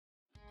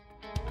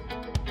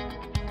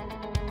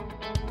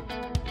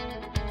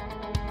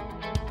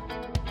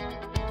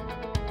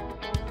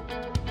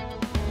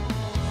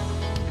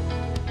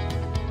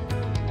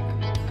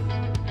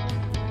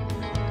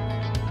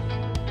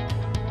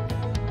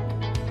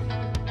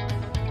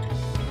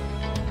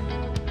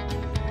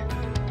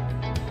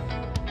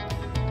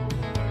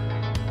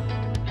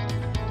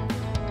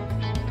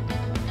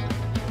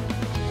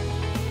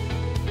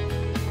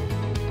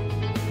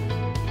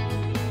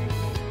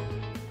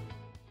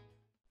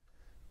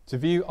To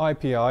view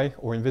IPI,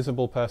 or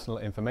invisible personal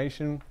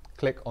information,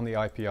 click on the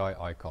IPI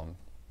icon.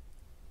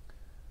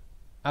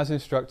 As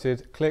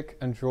instructed, click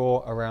and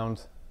draw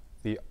around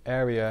the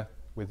area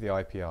with the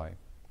IPI.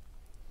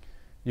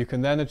 You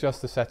can then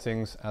adjust the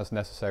settings as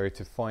necessary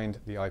to find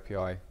the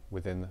IPI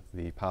within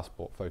the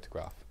passport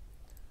photograph.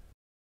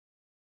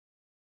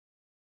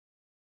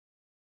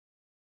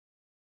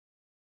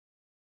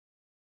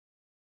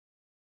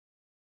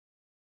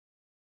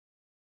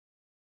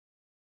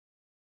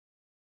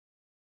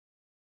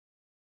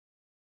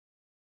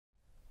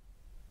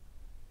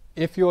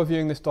 If you're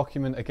viewing this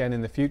document again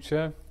in the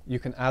future, you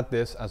can add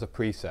this as a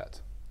preset.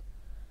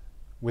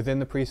 Within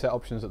the preset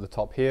options at the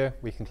top here,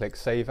 we can click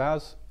Save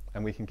As,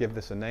 and we can give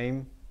this a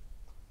name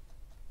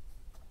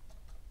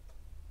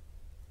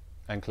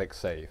and click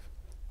Save.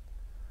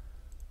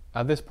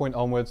 At this point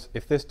onwards,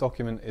 if this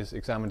document is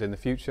examined in the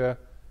future,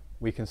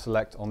 we can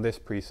select on this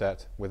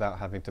preset without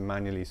having to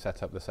manually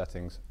set up the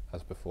settings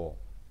as before.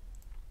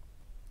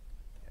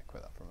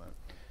 Quit that for a moment.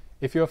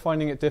 If you're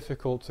finding it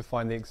difficult to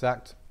find the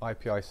exact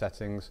IPI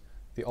settings,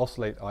 the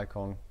oscillate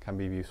icon can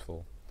be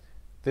useful.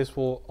 This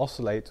will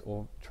oscillate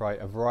or try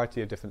a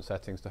variety of different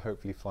settings to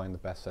hopefully find the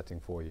best setting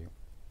for you.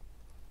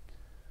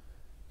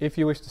 If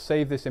you wish to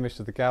save this image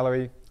to the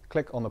gallery,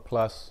 click on the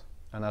plus,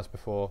 and as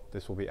before,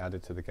 this will be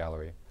added to the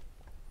gallery.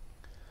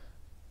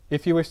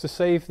 If you wish to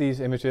save these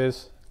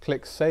images,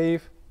 click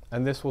Save,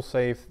 and this will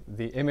save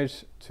the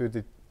image to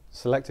the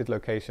selected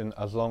location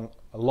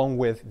along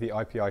with the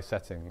IPI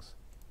settings.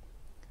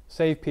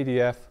 Save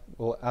PDF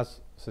will,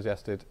 as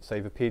suggested,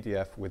 save a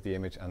PDF with the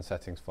image and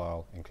settings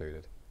file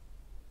included.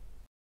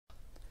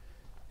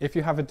 If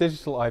you have a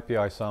digital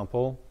IPI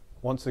sample,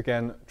 once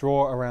again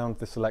draw around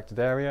the selected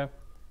area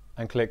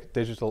and click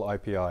Digital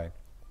IPI.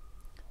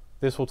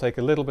 This will take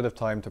a little bit of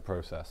time to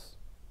process.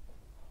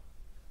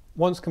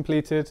 Once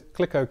completed,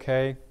 click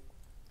OK,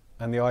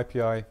 and the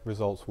IPI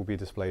results will be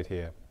displayed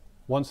here.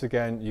 Once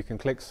again, you can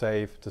click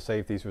Save to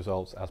save these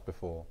results as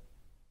before.